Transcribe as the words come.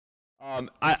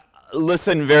I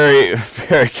listen very,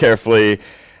 very carefully.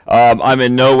 I'm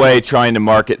in no way trying to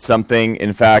market something.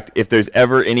 In fact, if there's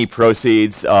ever any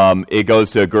proceeds, it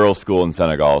goes to a girls' school in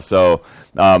Senegal. So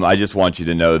I just want you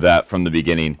to know that from the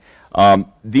beginning.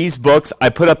 These books I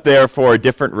put up there for a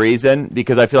different reason,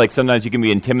 because I feel like sometimes you can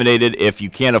be intimidated if you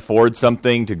can't afford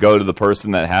something to go to the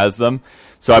person that has them.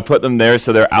 So I put them there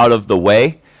so they're out of the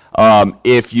way.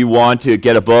 If you want to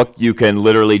get a book, you can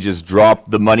literally just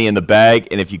drop the money in the bag,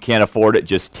 and if you can't afford it,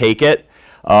 just take it.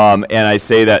 And I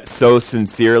say that so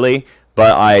sincerely,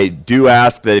 but I do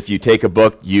ask that if you take a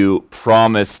book, you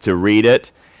promise to read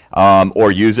it or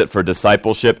use it for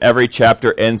discipleship. Every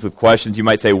chapter ends with questions. You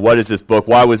might say, what is this book?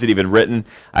 Why was it even written?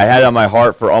 I had it on my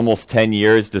heart for almost 10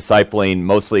 years, discipling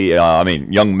mostly,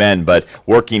 young men, but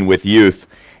working with youth.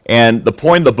 And the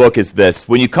point of the book is this: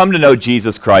 when you come to know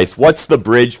Jesus Christ, what's the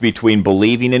bridge between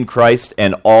believing in Christ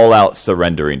and all-out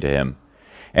surrendering to Him?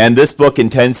 And this book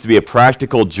intends to be a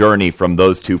practical journey from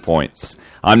those 2 points.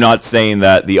 I'm not saying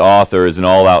that the author is an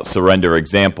all-out surrender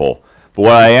example, but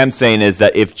what I am saying is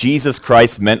that if Jesus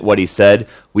Christ meant what He said,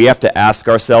 we have to ask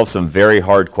ourselves some very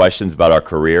hard questions about our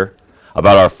career,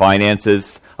 about our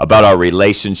finances, about our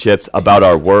relationships, about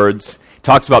our words.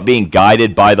 Talks about being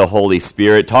guided by the Holy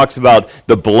Spirit, talks about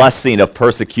the blessing of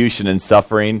persecution and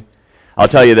suffering. I'll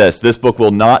tell you this book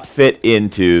will not fit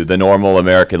into the normal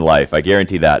American life, I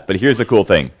guarantee that. But here's the cool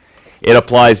thing. It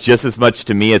applies just as much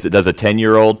to me as it does a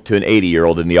 10-year-old to an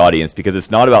 80-year-old in the audience, because it's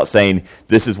not about saying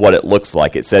this is what it looks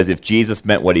like. It says if Jesus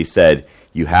meant what He said,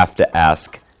 you have to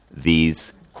ask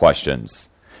these questions.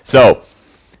 So,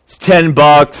 it's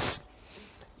 $10.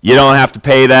 You don't have to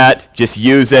pay that. Just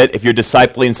use it. If you're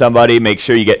discipling somebody, make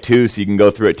sure you get 2 so you can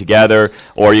go through it together.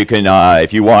 Or you can,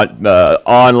 if you want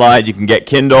online, you can get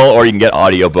Kindle or you can get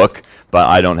audiobook. But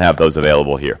I don't have those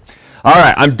available here. All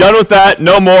right, I'm done with that.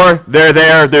 No more. They're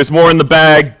there. There's more in the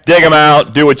bag. Dig them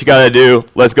out. Do what you got to do.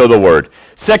 Let's go to the Word.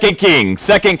 2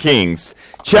 Kings,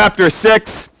 chapter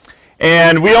 6.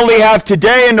 And we only have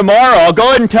today and tomorrow. I'll go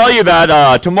ahead and tell you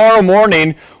that tomorrow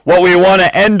morning, what we want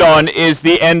to end on is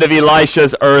the end of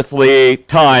Elisha's earthly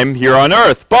time here on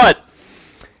earth. But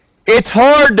it's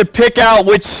hard to pick out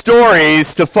which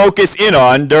stories to focus in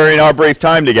on during our brief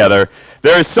time together.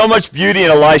 There is so much beauty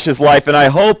in Elisha's life, and I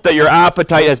hope that your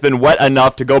appetite has been whet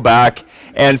enough to go back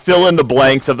and fill in the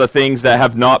blanks of the things that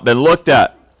have not been looked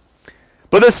at.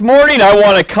 But this morning, I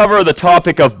want to cover the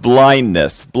topic of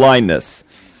blindness.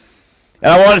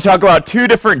 And I want to talk about 2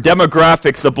 different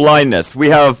demographics of blindness. We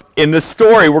have, in this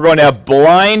story, we're going to have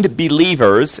blind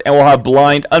believers and we'll have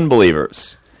blind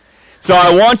unbelievers. So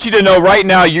I want you to know right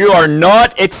now, you are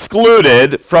not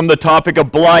excluded from the topic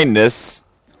of blindness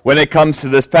when it comes to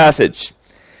this passage.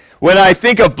 When I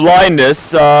think of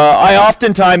blindness, I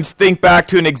oftentimes think back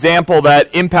to an example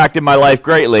that impacted my life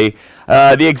greatly.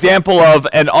 The example of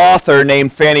an author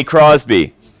named Fanny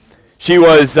Crosby. She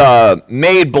was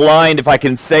made blind, if I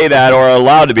can say that, or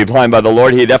allowed to be blind by the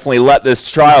Lord. He definitely let this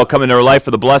trial come into her life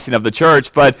for the blessing of the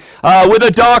church, but with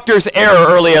a doctor's error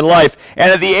early in life.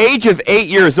 And at the age of 8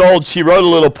 years old, she wrote a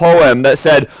little poem that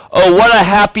said, "Oh, what a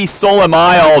happy soul am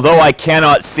I, although I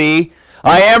cannot see.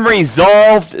 I am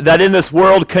resolved that in this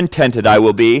world contented I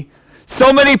will be.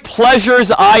 So many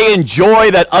pleasures I enjoy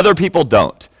that other people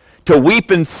don't. To weep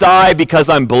and sigh because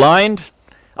I'm blind?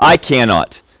 I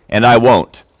cannot, and I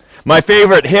won't." My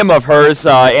favorite hymn of hers, since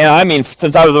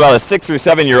I was about a 6 or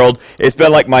 7-year-old, it's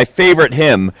been like my favorite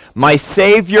hymn, "My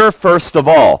Savior First of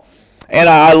All." And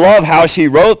I love how she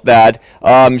wrote that.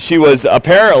 She was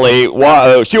apparently,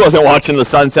 she wasn't watching the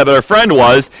sunset, but her friend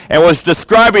was, and was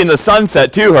describing the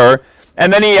sunset to her.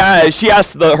 And then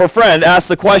her friend asked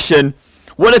the question,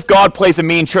 what if God plays a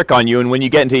mean trick on you, and when you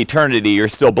get into eternity, you're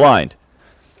still blind?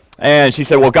 And she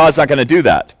said, well, God's not going to do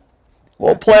that.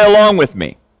 Well, play along with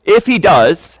me. If He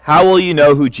does, how will you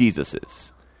know who Jesus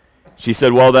is? She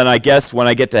said, well, then I guess when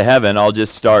I get to heaven, I'll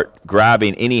just start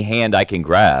grabbing any hand I can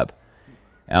grab.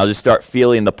 And I'll just start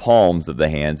feeling the palms of the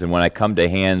hands. And when I come to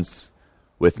hands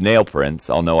with nail prints,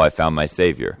 I'll know I found my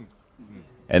Savior.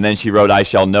 And then she wrote, I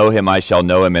shall know Him,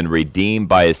 and redeemed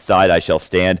by His side I shall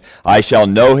stand. I shall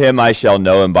know Him,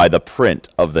 by the print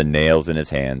of the nails in His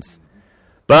hands.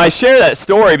 But I share that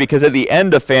story because at the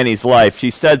end of Fanny's life, she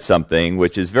said something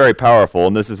which is very powerful,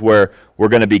 and this is where we're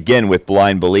going to begin with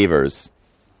blind believers.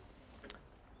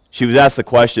 She was asked the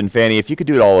question, Fanny, if you could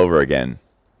do it all over again,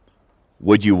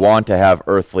 would you want to have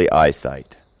earthly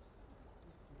eyesight?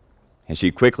 And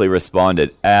she quickly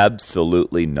responded,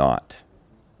 absolutely not.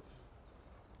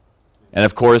 And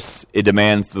of course, it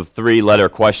demands the 3-letter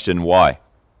question, why?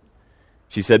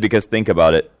 She said, because think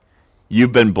about it.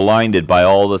 You've been blinded by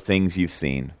all the things you've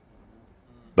seen.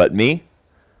 But me,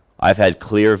 I've had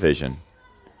clear vision.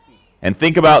 And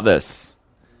think about this.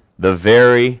 The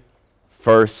very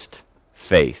first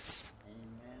face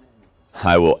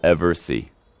I will ever see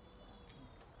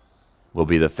will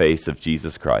be the face of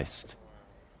Jesus Christ.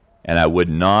 And I would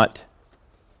not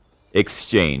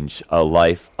exchange a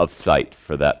life of sight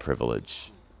for that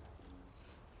privilege.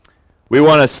 We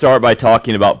want to start by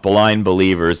talking about blind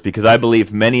believers because I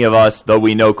believe many of us, though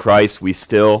we know Christ, we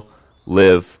still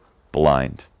live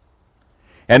blind.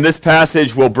 And this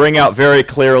passage will bring out very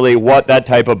clearly what that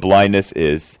type of blindness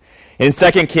is. In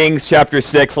 2 Kings chapter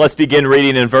 6, let's begin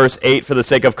reading in verse 8 for the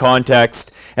sake of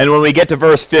context. And when we get to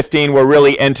verse 15, we're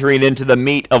really entering into the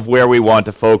meat of where we want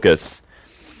to focus.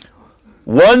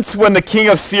 Once when the king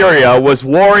of Syria was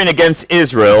warring against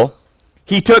Israel,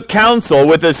 he took counsel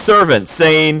with his servants,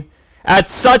 saying, "At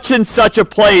such and such a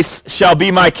place shall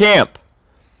be my camp."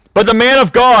 But the man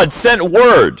of God sent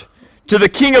word to the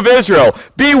king of Israel,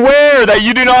 "Beware that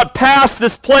you do not pass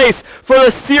this place, for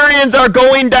the Syrians are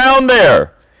going down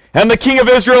there." And the king of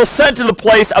Israel sent to the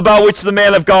place about which the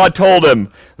man of God told him.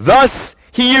 Thus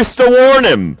he used to warn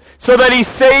him, so that he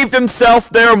saved himself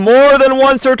there more than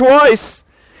once or twice.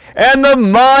 And the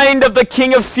mind of the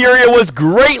king of Syria was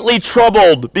greatly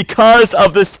troubled because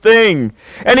of this thing.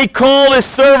 And he called his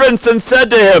servants and said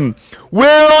to him,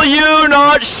 "Will you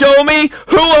not show me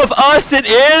who of us it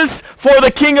is for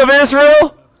the king of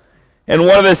Israel?" And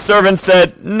one of his servants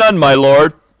said, "None, my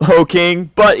lord, O king,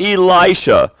 but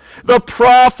Elisha, the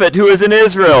prophet who is in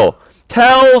Israel,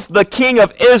 tells the king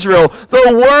of Israel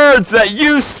the words that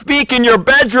you speak in your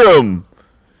bedroom."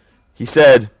 He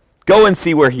said, "Go and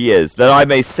see where he is, that I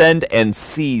may send and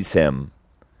seize him."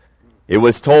 It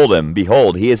was told him,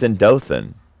 "Behold, he is in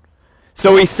Dothan."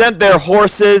 So he sent their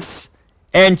horses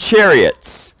and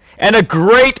chariots and a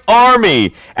great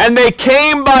army, and they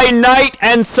came by night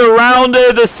and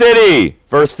surrounded the city.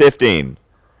 Verse 15.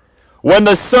 When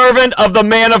the servant of the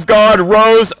man of God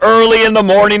rose early in the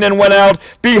morning and went out,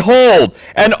 behold,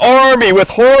 an army with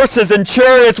horses and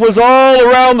chariots was all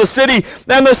around the city.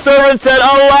 And the servant said,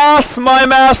 "Alas, my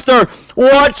master,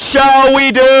 what shall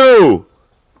we do?"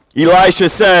 Elisha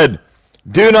said,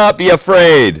 "Do not be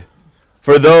afraid,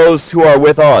 for those who are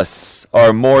with us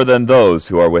are more than those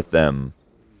who are with them."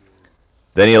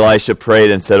 Then Elisha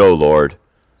prayed and said, "O Lord,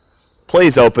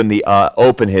 please open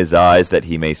his eyes that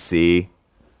he may see."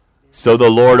 So the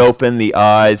Lord opened the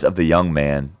eyes of the young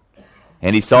man,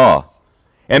 and he saw.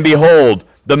 And behold,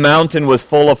 the mountain was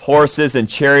full of horses and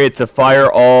chariots of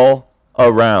fire all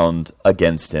around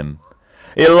against him.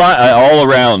 All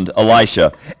around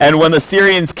Elisha. And when the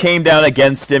Syrians came down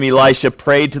against him, Elisha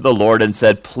prayed to the Lord and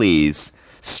said, "Please,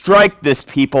 strike this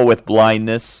people with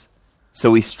blindness."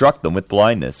 So he struck them with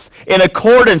blindness, in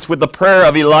accordance with the prayer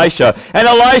of Elisha. And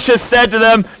Elisha said to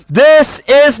them, "This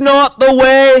is not the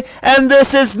way, and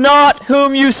this is not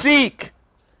whom you seek."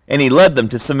 And he led them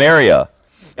to Samaria.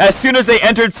 As soon as they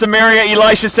entered Samaria,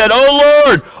 Elisha said, "O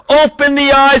Lord, open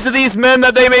the eyes of these men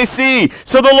that they may see."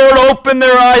 So the Lord opened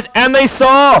their eyes, and they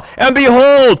saw, and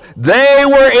behold, they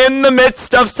were in the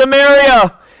midst of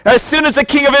Samaria. As soon as the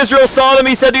king of Israel saw them,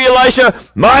 he said to Elisha,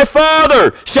 "My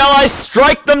father, shall I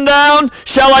strike them down?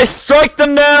 Shall I strike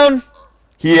them down?"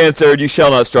 He answered, "You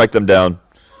shall not strike them down.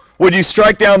 Would you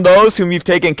strike down those whom you've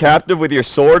taken captive with your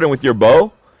sword and with your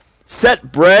bow?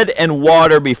 Set bread and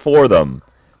water before them,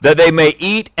 that they may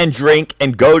eat and drink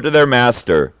and go to their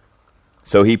master."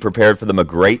 So he prepared for them a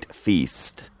great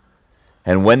feast.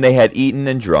 And when they had eaten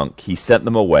and drunk, he sent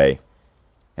them away,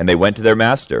 and they went to their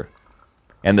master.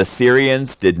 And the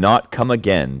Syrians did not come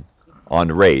again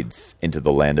on raids into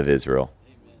the land of Israel.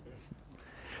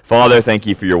 Father, thank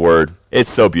you for your word.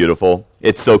 It's so beautiful.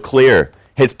 It's so clear.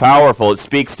 It's powerful. It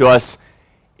speaks to us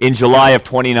in July of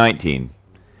 2019.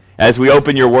 As we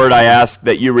open your word, I ask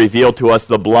that you reveal to us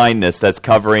the blindness that's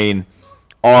covering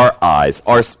our eyes,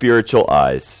 our spiritual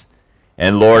eyes.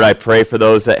 And Lord, I pray for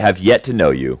those that have yet to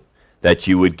know you, that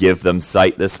you would give them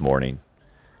sight this morning.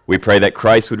 We pray that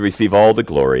Christ would receive all the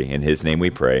glory. In his name we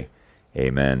pray.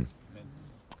 Amen.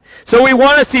 So we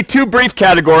want to see two brief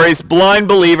categories, blind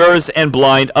believers and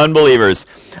blind unbelievers.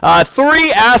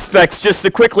 Three aspects just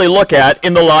to quickly look at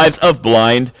in the lives of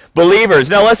blind believers.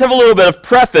 Now let's have a little bit of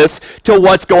preface to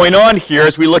what's going on here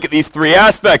as we look at these three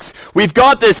aspects. We've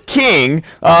got this king,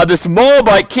 this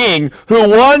Moabite king, who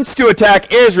wants to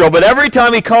attack Israel, but every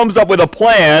time he comes up with a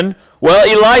plan, well,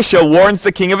 Elisha warns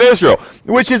the king of Israel,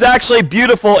 which is actually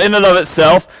beautiful in and of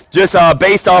itself, just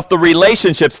based off the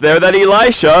relationships there, that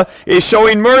Elisha is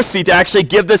showing mercy to actually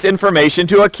give this information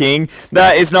to a king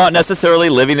that is not necessarily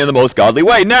living in the most godly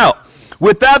way. Now,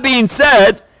 with that being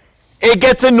said, it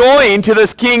gets annoying to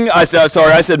this king, I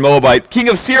said Moabite, king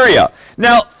of Syria.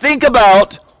 Now, think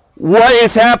about what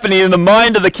is happening in the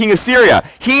mind of the king of Syria.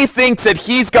 He thinks that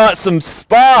he's got some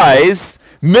spies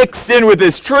mixed in with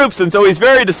his troops, and so he's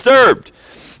very disturbed.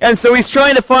 And so he's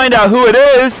trying to find out who it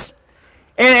is.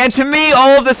 And to me,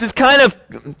 all of this is kind of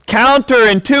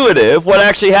counterintuitive, what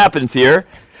actually happens here,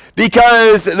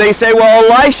 because they say,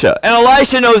 well, Elisha. And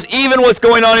Elisha knows even what's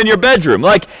going on in your bedroom.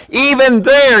 Like, even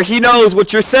there, he knows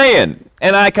what you're saying.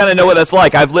 And I kind of know what that's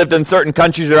like. I've lived in certain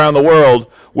countries around the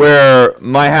world where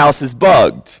my house is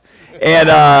bugged.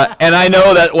 And I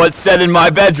know that what's said in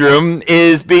my bedroom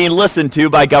is being listened to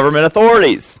by government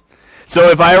authorities. So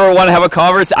if I ever want to have a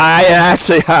conversation,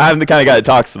 I'm the kind of guy that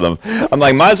talks to them. I'm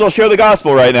like, might as well share the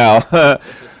gospel right now.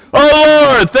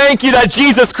 Oh, Lord, thank you that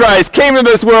Jesus Christ came to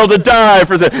this world to die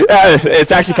for...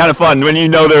 it's actually kind of fun when you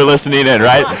know they're listening in,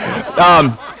 right?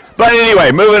 But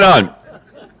anyway, moving on.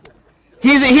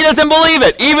 He doesn't believe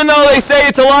it, even though they say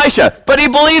it's Elisha. But he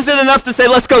believes it enough to say,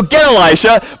 let's go get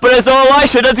Elisha. But as though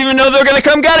Elisha doesn't even know they're going to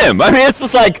come get him. I mean, it's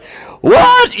just like,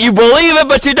 what? You believe it,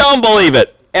 but you don't believe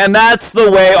it. And that's the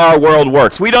way our world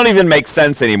works. We don't even make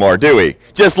sense anymore, do we?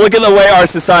 Just look at the way our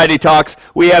society talks.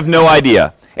 We have no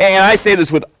idea. And I say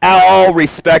this with all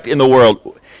respect in the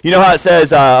world. You know how it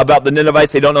says about the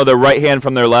Ninevites, they don't know their right hand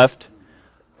from their left?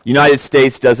 United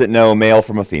States doesn't know male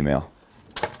from a female.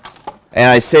 And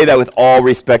I say that with all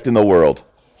respect in the world.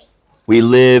 We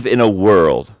live in a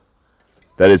world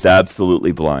that is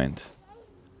absolutely blind.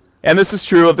 And this is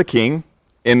true of the king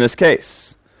in this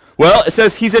case. Well, it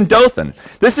says he's in Dothan.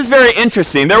 This is very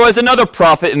interesting. There was another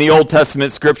prophet in the Old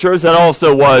Testament scriptures that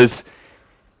also was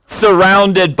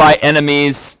surrounded by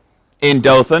enemies in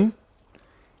Dothan.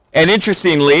 And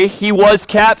interestingly, he was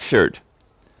captured.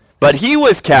 But he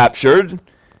was captured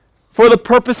for the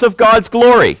purpose of God's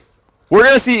glory. We're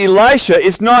going to see Elisha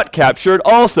is not captured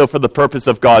also for the purpose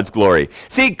of God's glory.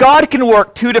 See, God can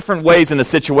work two different ways in a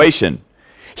situation.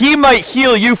 He might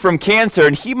heal you from cancer,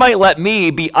 and he might let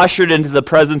me be ushered into the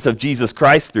presence of Jesus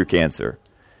Christ through cancer.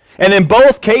 And in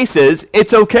both cases,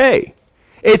 it's okay.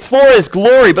 It's for his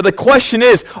glory, but the question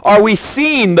is, are we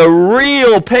seeing the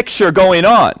real picture going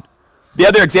on? The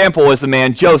other example is the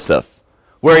man Joseph,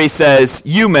 where he says,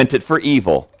 you meant it for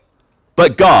evil,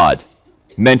 but God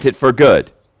meant it for good.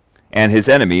 And his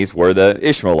enemies were the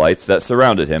Ishmaelites that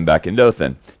surrounded him back in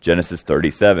Dothan, Genesis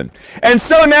 37. And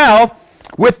so now,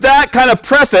 with that kind of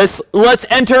preface, let's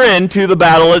enter into the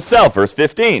battle itself, verse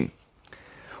 15.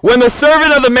 When the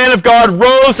servant of the man of God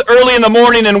rose early in the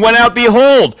morning and went out,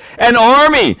 behold, an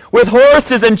army with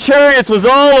horses and chariots was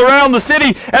all around the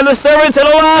city. And the servant said,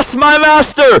 alas, my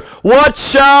master, what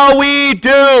shall we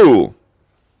do?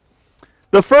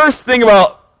 The first thing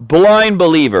about blind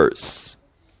believers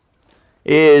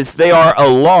is they are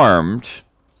alarmed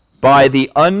by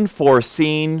the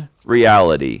unforeseen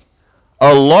reality.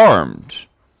 Alarmed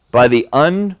by the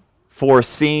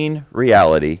unforeseen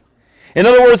reality. In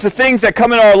other words, the things that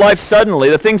come in our life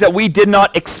suddenly, the things that we did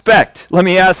not expect. Let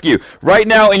me ask you, right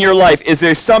now in your life, is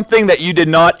there something that you did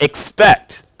not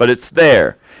expect, but it's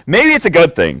there? Maybe it's a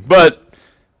good thing, but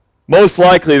most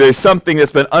likely there's something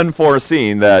that's been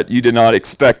unforeseen that you did not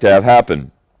expect to have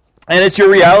happen. And it's your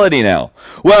reality now.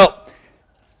 Well,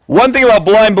 one thing about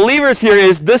blind believers here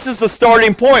is this is the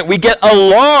starting point. We get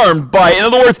alarmed by it. In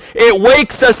other words, it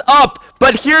wakes us up.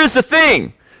 But here's the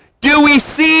thing. Do we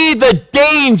see the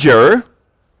danger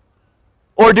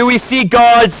or do we see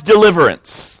God's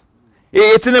deliverance?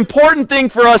 It's an important thing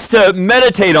for us to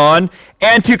meditate on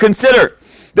and to consider.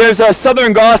 There's a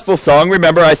Southern Gospel song.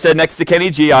 Remember, I said next to Kenny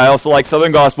G, I also like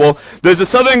Southern Gospel. There's a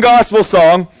Southern Gospel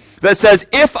song that says,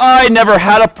 if I never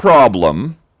had a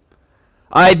problem,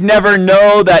 I'd never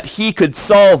know that he could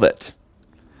solve it.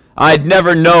 I'd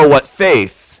never know what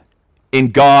faith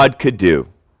in God could do.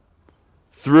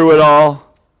 Through it all,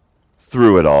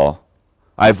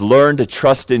 I've learned to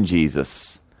trust in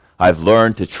Jesus. I've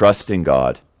learned to trust in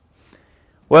God.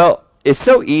 Well, it's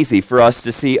so easy for us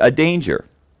to see a danger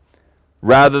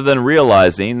rather than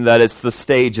realizing that it's the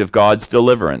stage of God's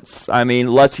deliverance. I mean,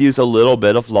 let's use a little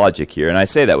bit of logic here, and I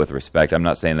say that with respect. I'm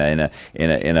not saying that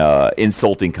in a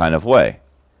insulting kind of way.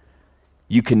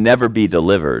 You can never be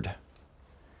delivered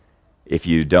if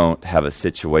you don't have a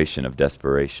situation of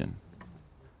desperation.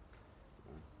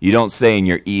 You don't say in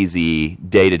your easy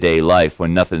day-to-day life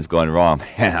when nothing's going wrong,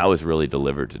 man, I was really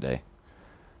delivered today.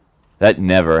 That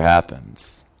never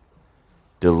happens.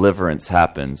 Deliverance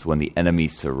happens when the enemy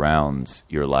surrounds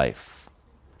your life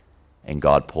and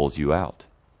God pulls you out.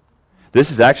 This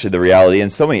is actually the reality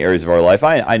in so many areas of our life.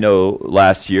 I know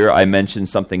last year I mentioned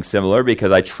something similar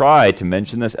because I try to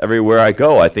mention this everywhere I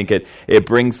go. I think it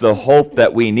brings the hope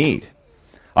that we need.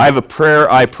 I have a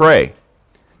prayer I pray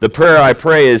The prayer I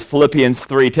pray is Philippians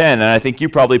 3:10, and I think you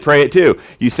probably pray it too.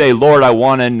 You say, Lord, I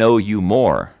want to know you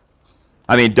more.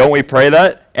 I mean, don't we pray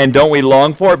that? And don't we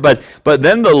long for it? But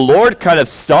then the Lord kind of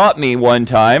stopped me one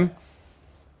time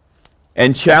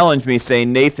and challenged me,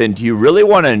 saying, Nathan, do you really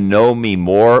want to know me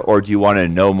more, or do you want to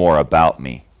know more about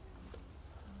me?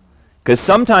 Because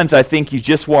sometimes I think you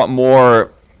just want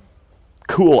more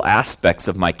cool aspects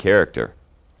of my character.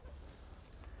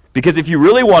 Because if you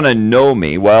really want to know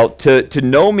me, well, to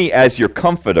know me as your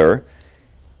comforter,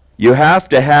 you have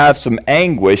to have some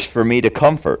anguish for me to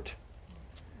comfort.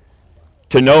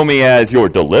 To know me as your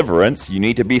deliverance, you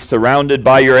need to be surrounded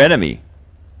by your enemy.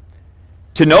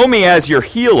 To know me as your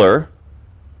healer,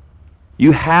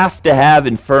 you have to have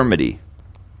infirmity.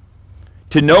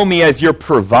 To know me as your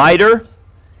provider,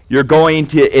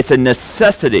 it's a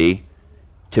necessity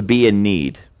to be in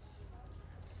need.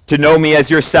 To know me as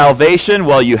your salvation,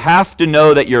 well, you have to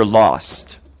know that you're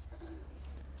lost.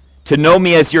 To know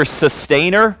me as your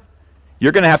sustainer,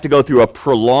 you're going to have to go through a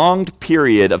prolonged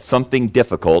period of something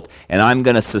difficult, and I'm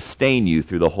going to sustain you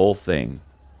through the whole thing.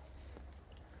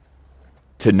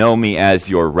 To know me as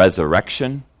your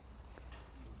resurrection,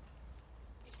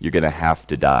 you're going to have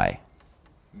to die.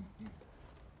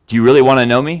 Do you really want to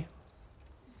know me?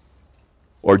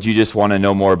 Or do you just want to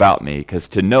know more about me? Because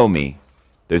to know me,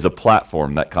 there's a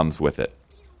platform that comes with it.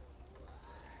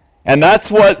 And that's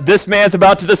what this man's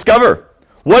about to discover.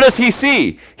 What does he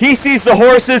see? He sees the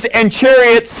horses and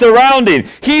chariots surrounding.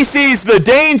 He sees the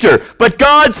danger. But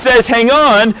God says, hang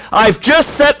on, I've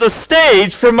just set the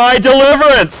stage for my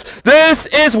deliverance. This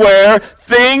is where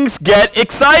things get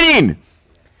exciting.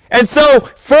 And so,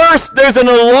 first, there's an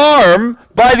alarm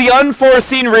by the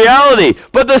unforeseen reality.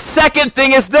 But the second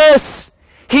thing is this.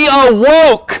 He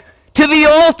awoke to the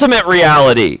ultimate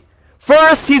reality.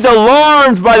 First, he's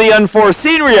alarmed by the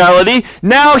unforeseen reality.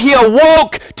 Now he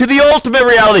awoke to the ultimate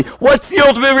reality. What's the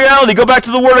ultimate reality? Go back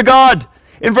to the Word of God.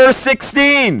 In verse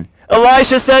 16,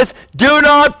 Elisha says, do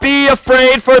not be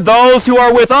afraid, for those who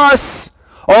are with us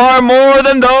are more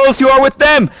than those who are with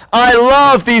them. I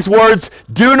love these words,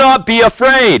 do not be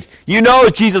afraid. You know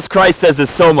Jesus Christ says this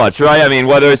so much, right? I mean,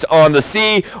 whether it's on the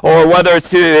sea or whether it's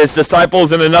to his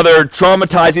disciples in another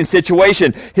traumatizing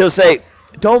situation, he'll say,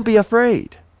 don't be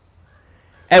afraid.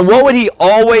 And what would he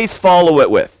always follow it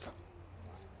with?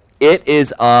 It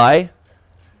is I,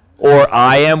 or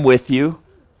I am with you.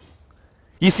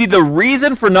 You see, the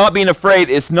reason for not being afraid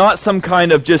is not some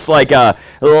kind of just like a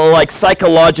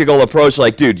psychological approach,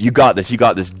 like, dude, you got this,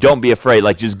 don't be afraid,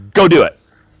 like, just go do it.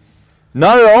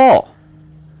 Not at all.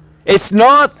 It's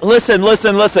not, listen,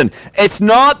 it's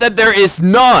not that there is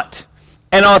not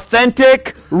an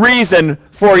authentic reason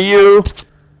for you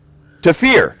to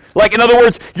fear. Like, in other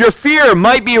words, your fear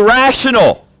might be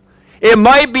rational. It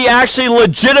might be actually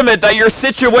legitimate that your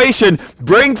situation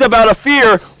brings about a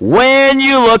fear when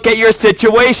you look at your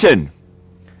situation.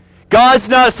 God's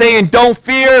not saying don't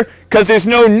fear because there's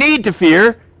no need to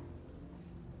fear.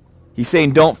 He's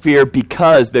saying don't fear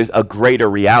because there's a greater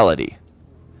reality.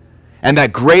 And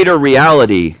that greater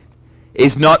reality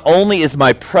is not only is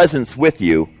my presence with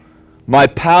you, my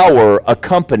power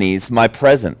accompanies my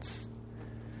presence.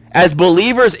 As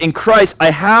believers in Christ,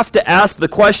 I have to ask the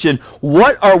question,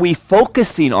 what are we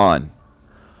focusing on?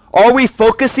 Are we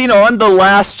focusing on the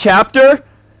last chapter?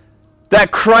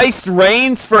 That Christ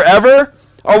reigns forever?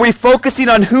 Are we focusing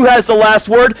on who has the last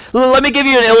word? Let me give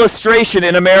you an illustration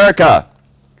in America.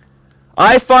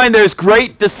 I find there's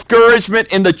great discouragement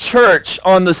in the church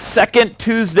on the second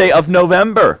Tuesday of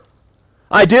November.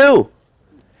 I do.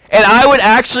 And I would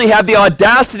actually have the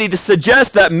audacity to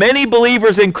suggest that many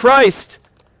believers in Christ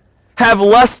have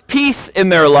less peace in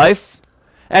their life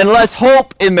and less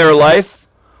hope in their life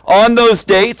on those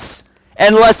dates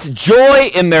and less joy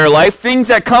in their life, things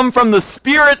that come from the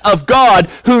Spirit of God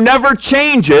who never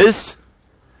changes.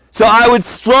 So I would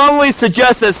strongly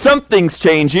suggest that something's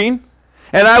changing,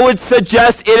 and I would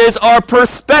suggest it is our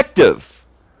perspective.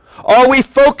 Are we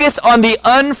focused on the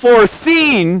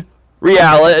unforeseen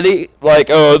reality,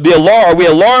 like are we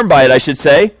alarmed by it, I should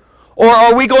say? Or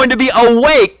are we going to be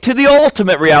awake to the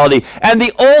ultimate reality? And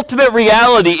the ultimate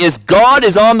reality is God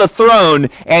is on the throne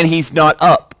and he's not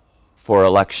up for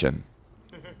election.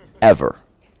 Ever.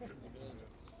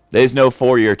 There's no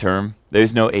 4-year term.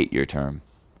 There's no 8-year term.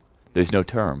 There's no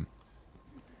term.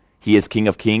 He is King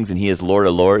of Kings and he is Lord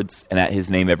of Lords, and at his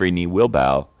name every knee will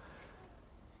bow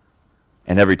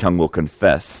and every tongue will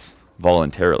confess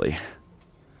voluntarily.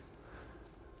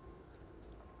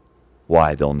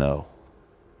 Why? They'll know.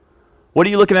 What are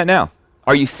you looking at now?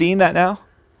 Are you seeing that now?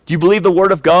 Do you believe the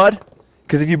Word of God?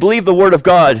 Because if you believe the Word of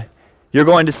God, You're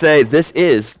going to say, this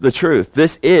is the truth.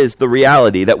 This is the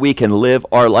reality that we can live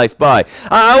our life by.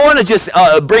 I want to just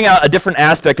bring out a different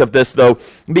aspect of this, though,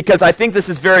 because I think this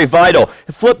is very vital.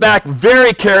 Flip back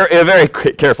very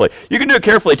carefully. You can do it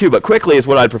carefully, too, but quickly is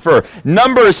what I'd prefer.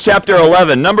 Numbers chapter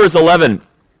 11. Numbers 11.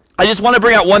 I just want to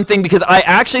bring out one thing because I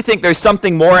actually think there's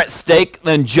something more at stake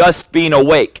than just being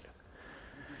awake.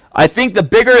 I think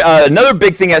another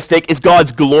big thing at stake is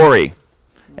God's glory.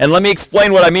 And let me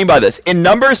explain what I mean by this. In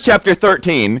Numbers chapter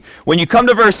 13, when you come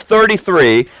to verse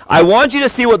 33, I want you to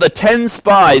see what the 10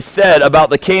 spies said about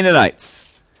the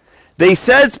Canaanites. They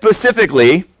said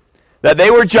specifically that they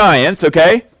were giants,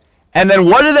 okay? And then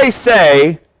what do they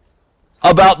say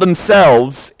about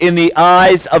themselves in the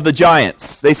eyes of the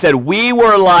giants? They said, we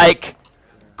were like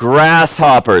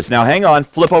grasshoppers. Now hang on,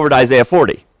 flip over to Isaiah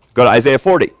 40. Go to Isaiah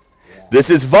 40. This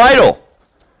is vital.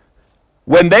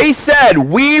 When they said,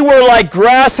 we were like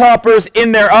grasshoppers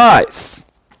in their eyes.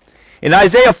 In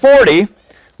Isaiah 40,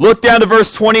 look down to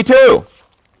verse 22.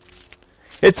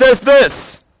 It says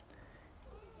this,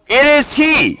 it is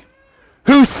he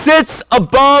who sits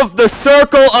above the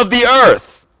circle of the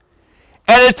earth,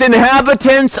 and its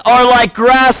inhabitants are like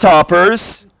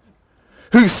grasshoppers,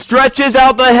 who stretches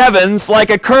out the heavens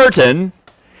like a curtain,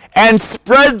 and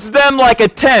spreads them like a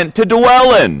tent to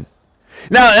dwell in.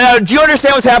 Now, do you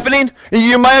understand what's happening?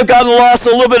 You might have gotten lost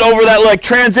a little bit over that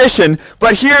transition,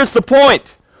 but here's the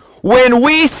point. When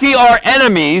we see our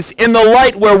enemies in the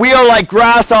light where we are like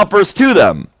grasshoppers to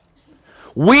them,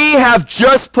 we have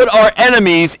just put our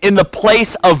enemies in the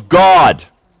place of God.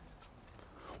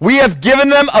 We have given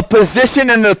them a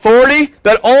position and authority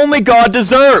that only God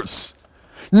deserves.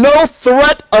 No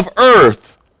threat of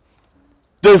earth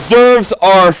deserves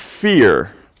our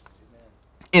fear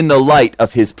in the light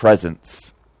of his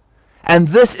presence. And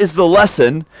this is the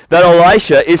lesson that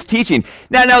Elisha is teaching.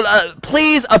 Now,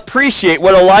 please appreciate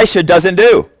what Elisha doesn't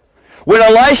do. When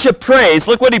Elisha prays,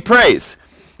 look what he prays.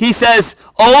 He says,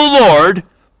 "O Lord,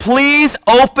 please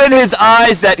open his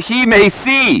eyes that he may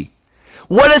see."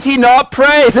 What does he not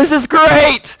pray? This is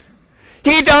great.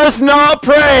 He does not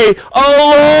pray,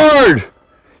 "Oh Lord,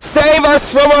 save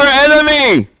us from our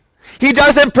enemy." He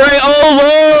doesn't pray,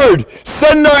 "Oh Lord,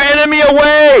 send our enemy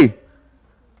away."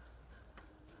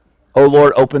 "Oh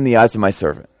Lord, open the eyes of my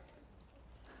servant."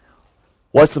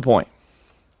 What's the point?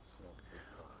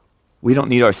 We don't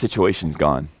need our situations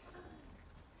gone.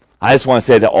 I just want to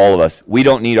say to all of us, we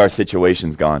don't need our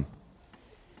situations gone.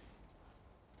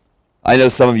 I know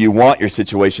some of you want your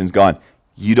situations gone.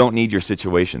 You don't need your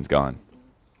situations gone.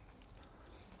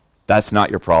 That's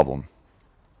not your problem.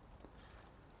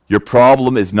 Your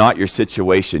problem is not your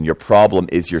situation. Your problem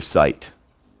is your sight.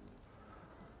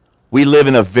 We live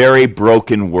in a very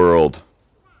broken world.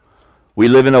 We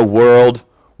live in a world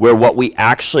where what we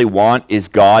actually want is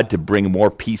God to bring more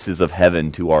pieces of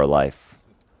heaven to our life.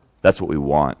 That's what we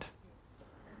want.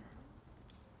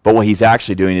 But what he's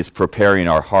actually doing is preparing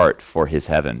our heart for his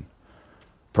heaven,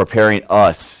 preparing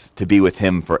us to be with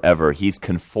him forever. He's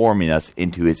conforming us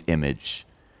into his image.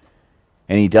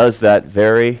 And he does that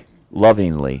very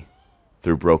lovingly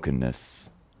through brokenness.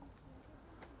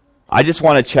 I just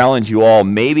want to challenge you all,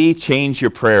 maybe change your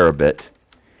prayer a bit.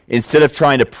 Instead of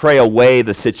trying to pray away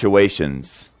the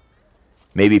situations,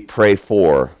 maybe pray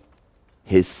for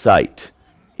his sight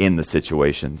in the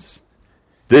situations.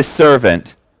 This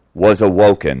servant was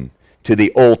awoken to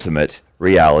the ultimate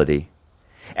reality.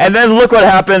 And then look what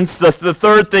happens. The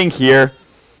third thing here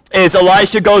is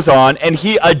Elisha goes on and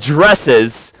he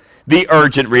addresses the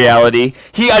urgent reality.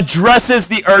 He addresses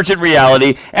the urgent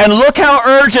reality. And look how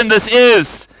urgent this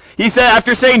is. He said,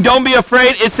 after saying, "Don't be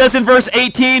afraid," it says in verse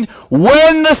 18,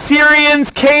 when the Syrians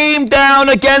came down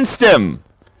against him.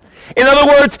 In other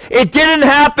words, it didn't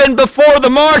happen before the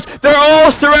march. They're all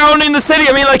surrounding the city.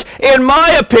 I mean, in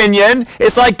my opinion,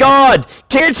 it's like, God,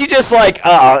 can't you just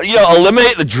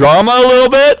eliminate the drama a little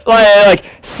bit? Like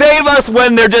save us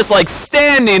when they're just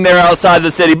standing there outside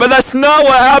the city. But that's not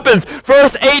what happens.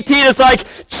 Verse 18 is like,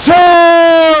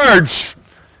 charge!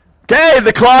 Okay,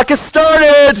 the clock has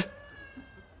started.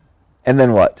 And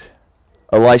then what?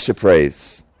 Elisha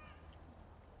prays.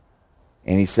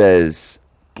 And he says,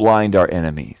 blind our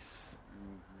enemies.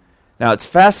 Now, it's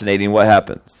fascinating what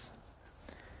happens.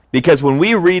 Because when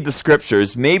we read the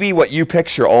scriptures, maybe what you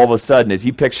picture all of a sudden is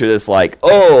you picture this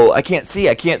oh, I can't see,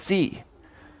 I can't see.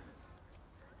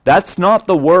 That's not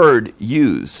the word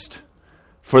used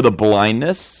for the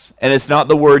blindness, and it's not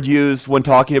the word used when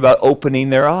talking about opening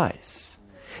their eyes.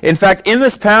 In fact, in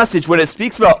this passage, when it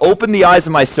speaks about open the eyes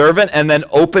of my servant and then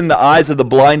open the eyes of the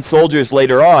blind soldiers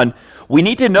later on, we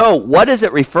need to know, what is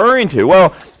it referring to?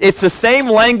 Well, it's the same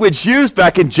language used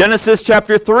back in Genesis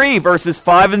chapter 3, verses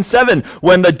 5 and 7,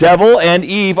 when the devil and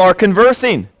Eve are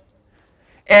conversing.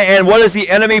 And what does the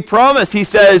enemy promise? He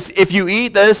says, if you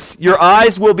eat this, your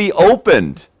eyes will be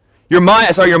opened. Your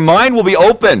mind will be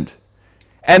opened.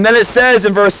 And then it says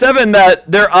in verse 7 that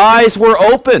their eyes were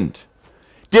opened.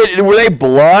 Were they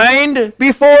blind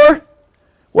before?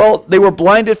 Well, they were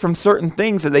blinded from certain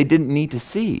things that they didn't need to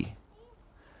see.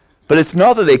 But it's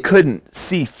not that they couldn't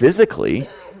see physically.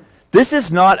 This is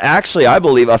not actually, I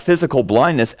believe, a physical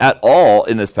blindness at all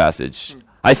in this passage.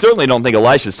 I certainly don't think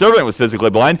Elisha's servant was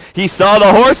physically blind. He saw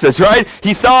the horses, right?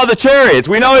 He saw the chariots.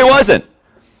 We know he wasn't.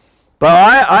 But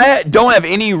I don't have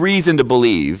any reason to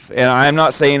believe, and I'm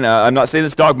not saying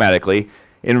this dogmatically.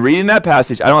 In reading that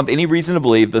passage, I don't have any reason to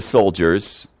believe the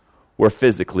soldiers were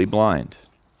physically blind.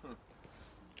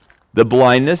 The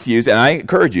blindness used, and I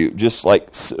encourage you, just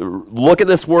look at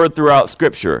this word throughout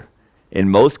Scripture. In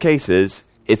most cases,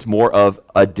 it's more of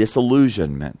a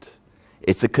disillusionment.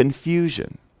 It's a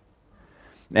confusion.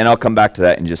 And I'll come back to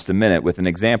that in just a minute with an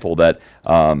example that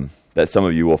some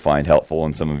of you will find helpful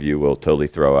and some of you will totally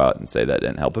throw out and say that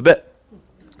didn't help a bit.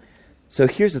 So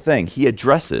here's the thing. He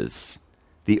addresses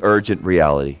the urgent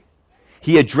reality.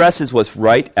 He addresses what's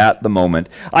right at the moment.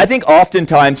 I think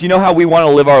oftentimes, you know how we want to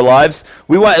live our lives?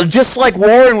 We want, just like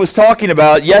Warren was talking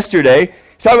about yesterday,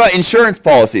 he's talking about insurance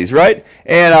policies, right?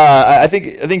 And I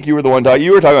think you were the one talking.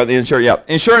 You were talking about the insurance, yeah,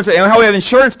 insurance, and how we have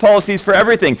insurance policies for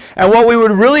everything. And what we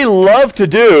would really love to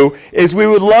do is we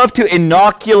would love to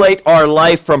inoculate our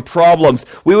life from problems.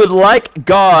 We would like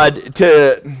God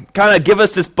to kind of give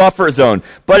us this buffer zone.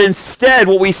 But instead,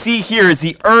 what we see here is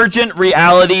the urgent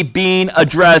reality being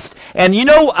addressed. And you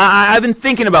know, I've been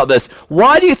thinking about this.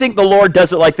 Why do you think the Lord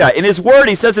does it like that? In His Word,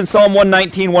 He says in Psalm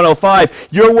 119, 105,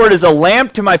 your Word is a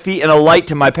lamp to my feet and a light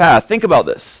to my path. Think about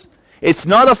this. It's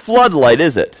not a floodlight,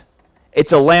 is it?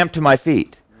 It's a lamp to my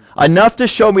feet. Enough to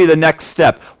show me the next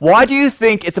step. Why do you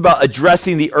think it's about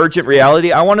addressing the urgent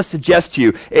reality? I want to suggest to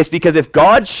you, it's because if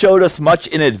God showed us much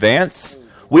in advance,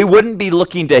 we wouldn't be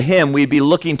looking to Him, we'd be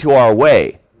looking to our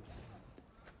way.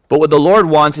 But what the Lord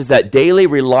wants is that daily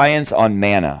reliance on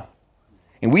manna.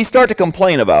 And we start to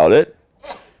complain about it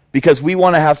because we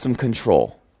want to have some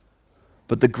control.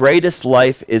 But the greatest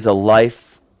life is a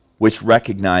life which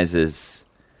recognizes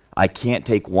I can't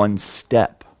take one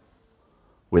step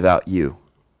without you.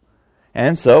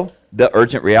 And so, the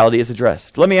urgent reality is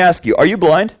addressed. Let me ask you, are you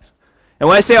blind? And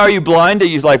when I say, are you blind,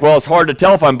 you're like, well, it's hard to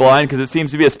tell if I'm blind because it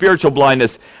seems to be a spiritual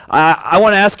blindness. I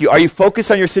want to ask you, are you focused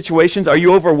on your situations? Are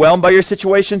you overwhelmed by your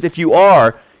situations? If you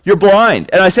are, you're blind.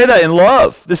 And I say that in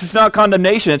love. This is not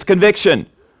condemnation, it's conviction.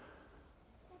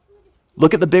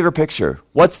 Look at the bigger picture.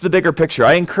 What's the bigger picture?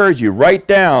 I encourage you, write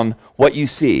down what you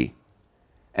see.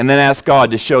 And then ask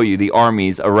God to show you the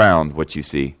armies around what you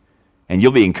see. And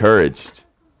you'll be encouraged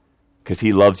because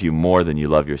He loves you more than you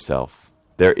love yourself.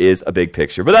 There is a big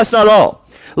picture. But that's not all.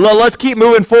 Let's keep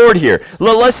moving forward here.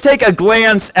 Let's take a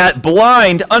glance at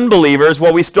blind unbelievers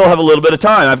while we still have a little bit of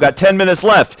time. I've got 10 minutes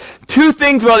left. 2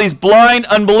 things about these blind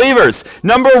unbelievers.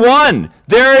 Number 1,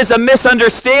 there is a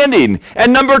misunderstanding.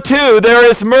 And number 2, there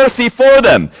is mercy for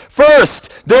them.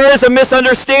 First, there is a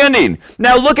misunderstanding.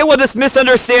 Now look at what this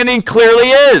misunderstanding clearly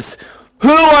is.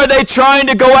 Who are they trying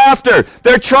to go after?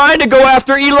 They're trying to go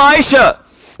after Elisha.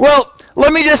 Well,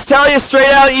 let me just tell you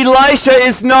straight out, Elisha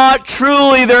is not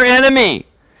truly their enemy.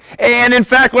 And in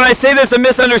fact, when I say there's a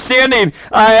misunderstanding,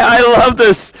 I love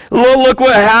this. Look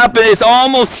what happened. It's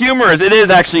almost humorous. It is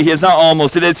actually. It's not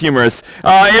almost. It is humorous.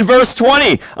 In verse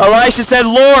 20, Elisha said,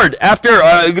 Lord, after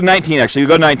 19 actually, you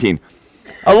go 19.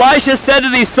 Elisha said to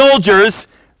these soldiers,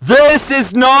 this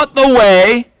is not the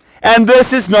way, and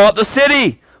this is not the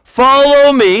city.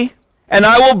 Follow me, and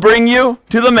I will bring you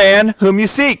to the man whom you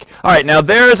seek. All right, now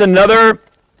there is another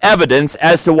evidence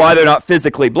as to why they're not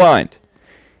physically blind.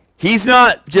 He's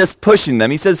not just pushing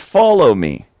them. He says, follow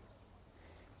me.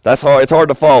 That's hard. It's hard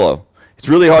to follow. It's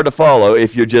really hard to follow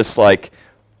if you're just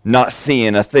not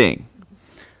seeing a thing.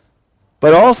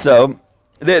 But also,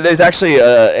 there's actually,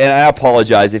 and I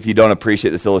apologize if you don't appreciate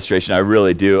this illustration. I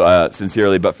really do,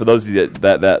 sincerely. But for those of you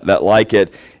that like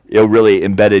it, it'll really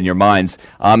embed in your minds.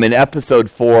 In episode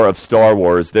 4 of Star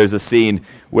Wars, there's a scene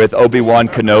with Obi-Wan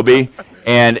Kenobi,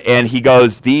 and he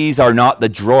goes, these are not the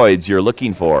droids you're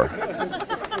looking for.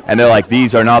 And they're like,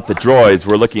 these are not the droids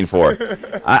we're looking for.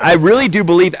 I really do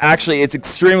believe, actually, it's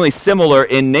extremely similar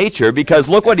in nature, because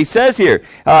look what he says here.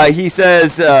 He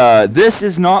says, this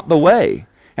is not the way,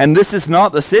 and this is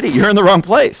not the city. You're in the wrong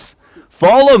place.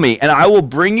 Follow me, and I will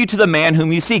bring you to the man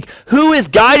whom you seek. Who is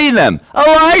guiding them?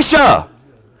 Elisha,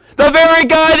 the very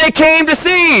guy they came to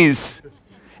seize.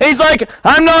 And he's like,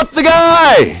 I'm not the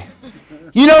guy.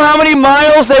 You know how many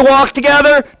miles they walk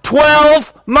together?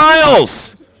 12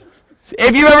 miles.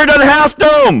 If you've ever done Half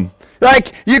Dome,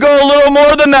 like you go a little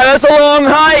more than that. That's a long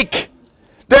hike.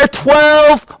 They're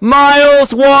 12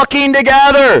 miles walking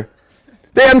together.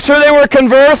 I'm sure they were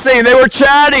conversing. They were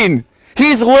chatting.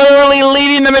 He's literally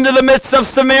leading them into the midst of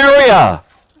Samaria.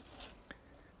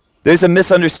 There's a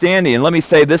misunderstanding. And let me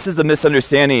say, this is the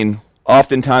misunderstanding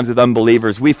oftentimes with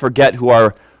unbelievers. We forget who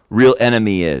our real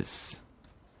enemy is.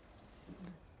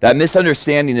 That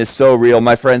misunderstanding is so real,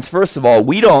 my friends. First of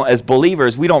all, as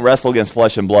believers, we don't wrestle against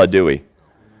flesh and blood, do we?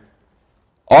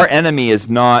 Our enemy is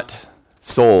not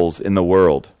souls in the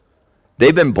world.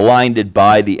 They've been blinded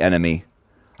by the enemy.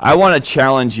 I want to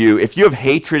challenge you, if you have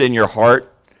hatred in your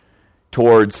heart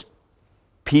towards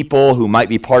people who might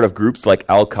be part of groups like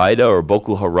Al-Qaeda or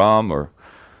Boko Haram or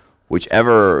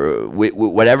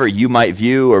whatever you might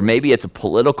view, or maybe it's a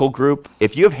political group,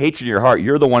 if you have hatred in your heart,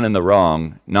 you're the one in the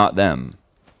wrong, not them.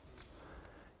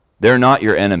 They're not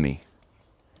your enemy.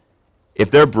 If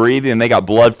they're breathing and they got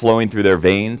blood flowing through their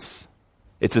veins,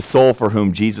 it's a soul for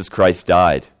whom Jesus Christ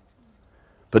died.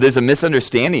 But there's a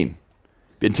misunderstanding.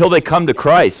 Until they come to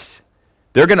Christ,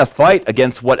 they're going to fight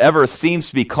against whatever seems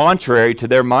to be contrary to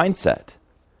their mindset.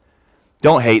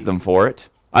 Don't hate them for it.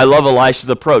 I love Elisha's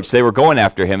approach. They were going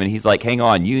after him, and he's like, hang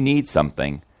on, you need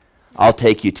something. I'll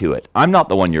take you to it. I'm not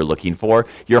the one you're looking for.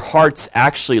 Your heart's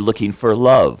actually looking for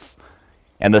love.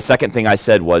 And the second thing I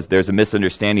said was, there's a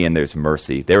misunderstanding and there's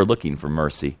mercy. They're looking for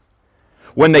mercy.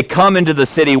 When they come into the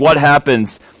city, what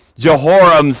happens?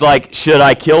 Jehoram's like, should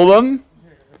I kill them?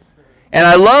 And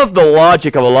I love the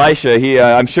logic of Elisha.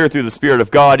 I'm sure through the Spirit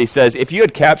of God, he says, if you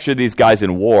had captured these guys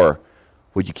in war,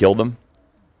 would you kill them?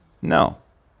 No.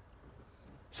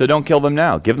 So don't kill them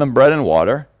now. Give them bread and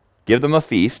water. Give them a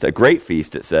feast, a great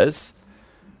feast, it says.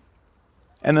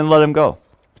 And then let them go.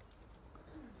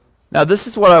 Now, this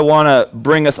is what I want to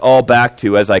bring us all back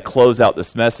to as I close out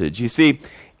this message. You see,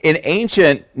 in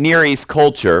ancient Near East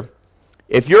culture,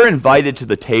 if you're invited to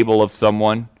the table of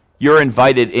someone, you're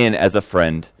invited in as a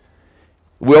friend.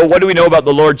 Well, what do we know about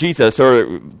the Lord Jesus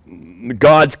or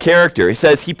God's character? He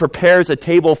says he prepares a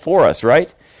table for us,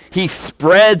 right? He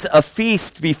spreads a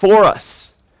feast before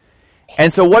us.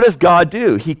 And so what does God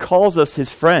do? He calls us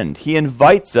his friend. He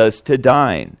invites us to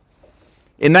dine.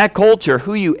 In that culture,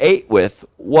 who you ate with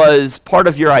was part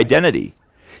of your identity.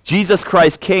 Jesus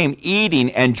Christ came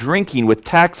eating and drinking with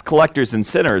tax collectors and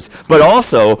sinners, but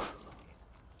also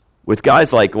with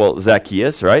guys like,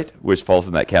 Zacchaeus, right, which falls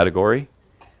in that category.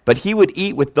 But he would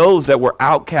eat with those that were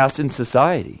outcasts in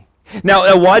society.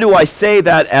 Now, why do I say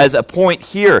that as a point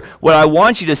here? What I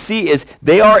want you to see is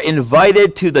they are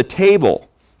invited to the table.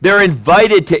 They're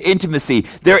invited to intimacy.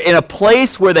 They're in a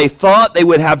place where they thought they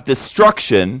would have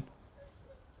destruction.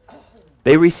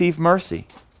 They receive mercy.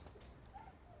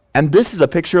 And this is a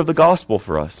picture of the gospel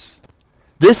for us.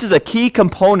 This is a key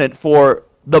component for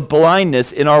the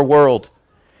blindness in our world.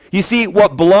 You see,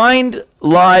 what blind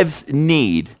lives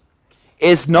need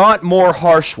is not more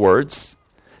harsh words.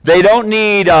 They don't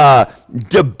need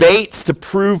debates to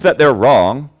prove that they're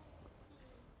wrong.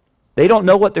 They don't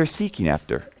know what they're seeking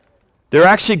after. They're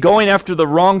actually going after the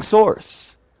wrong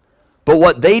source. But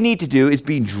what they need to do is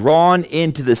be drawn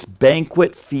into this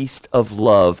banquet feast of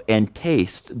love and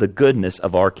taste the goodness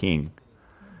of our King.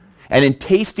 And in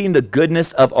tasting the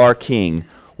goodness of our King,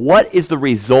 what is the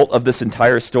result of this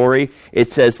entire story?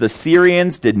 It says the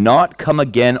Syrians did not come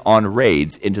again on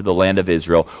raids into the land of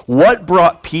Israel. What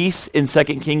brought peace in 2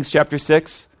 Kings chapter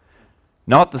 6?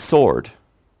 Not the sword.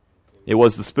 It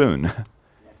was the spoon.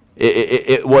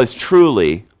 It was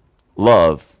truly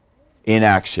love in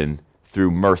action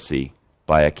through mercy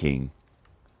by a king.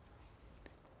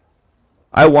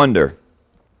 I wonder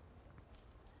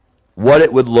what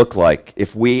it would look like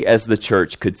if we as the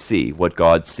church could see what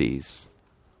God sees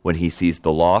when he sees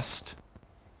the lost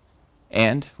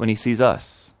and when he sees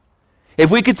us. If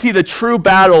we could see the true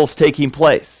battles taking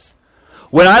place.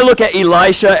 When I look at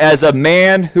Elisha as a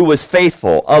man who was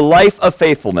faithful, a life of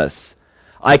faithfulness,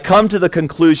 I come to the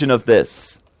conclusion of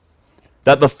this,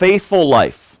 that the faithful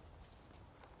life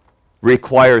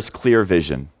requires clear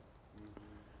vision.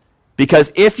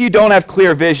 Because if you don't have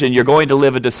clear vision, you're going to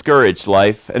live a discouraged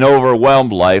life, an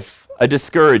overwhelmed life, a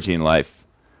discouraging life.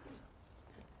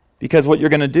 Because what you're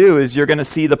going to do is you're going to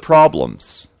see the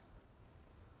problems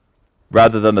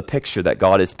rather than the picture that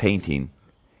God is painting.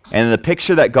 And the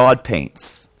picture that God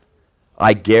paints,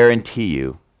 I guarantee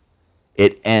you,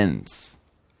 it ends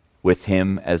with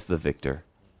him as the victor.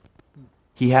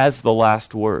 He has the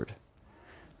last word.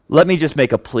 Let me just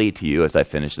make a plea to you as I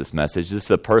finish this message. This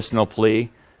is a personal plea,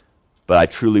 but I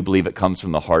truly believe it comes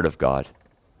from the heart of God.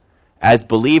 As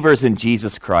believers in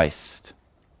Jesus Christ,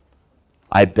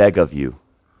 I beg of you,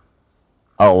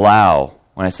 allow,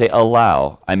 when I say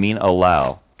allow, I mean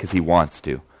allow, because he wants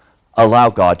to. Allow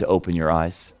God to open your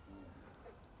eyes.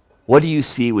 What do you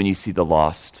see when you see the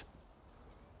lost?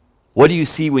 What do you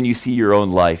see when you see your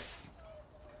own life?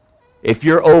 If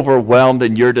you're overwhelmed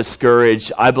and you're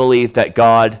discouraged, I believe that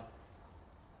God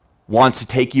wants to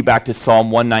take you back to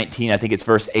Psalm 119, I think it's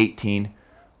verse 18,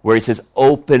 where he says,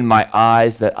 open my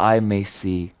eyes that I may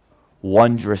see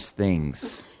wondrous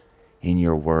things in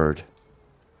your word.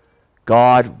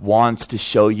 God wants to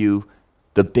show you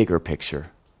the bigger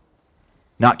picture.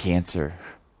 Not cancer.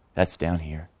 That's down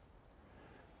here.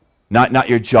 Not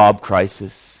your job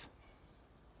crisis.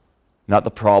 Not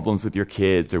the problems with your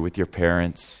kids or with your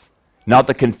parents. Not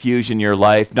the confusion in your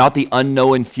life. Not the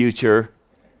unknown future.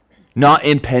 Not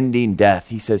impending death.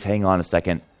 He says, hang on a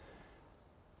second.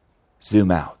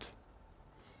 Zoom out.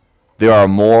 There are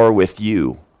more with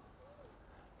you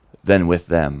than with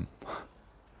them.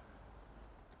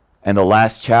 And the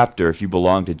last chapter, if you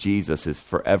belong to Jesus, is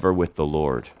forever with the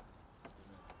Lord.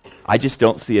 I just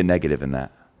don't see a negative in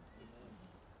that.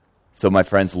 So my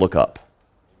friends, look up.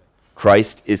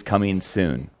 Christ is coming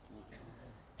soon.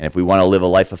 And if we want to live a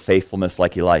life of faithfulness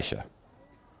like Elisha,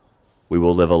 we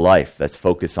will live a life that's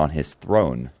focused on his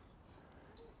throne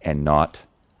and not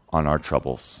on our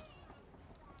troubles.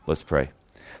 Let's pray.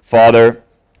 Father,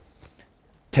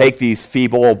 take these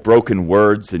feeble, broken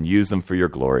words and use them for your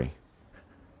glory.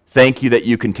 Thank you that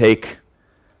you can take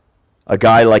a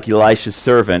guy like Elisha's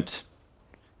servant,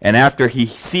 and after he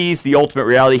sees the ultimate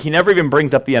reality, he never even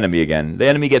brings up the enemy again. The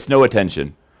enemy gets no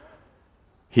attention.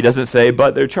 He doesn't say,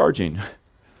 but they're charging.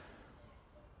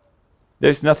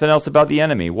 There's nothing else about the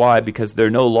enemy. Why? Because they're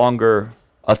no longer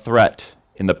a threat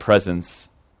in the presence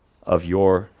of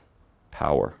your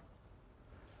power.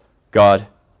 God,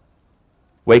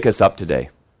 wake us up today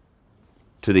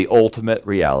to the ultimate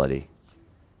reality,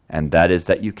 and that is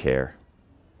that you care,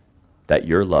 that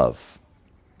you're love,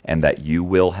 and that you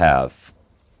will have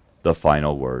the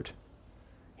final word.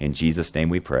 In Jesus' name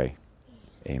we pray.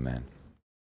 Amen.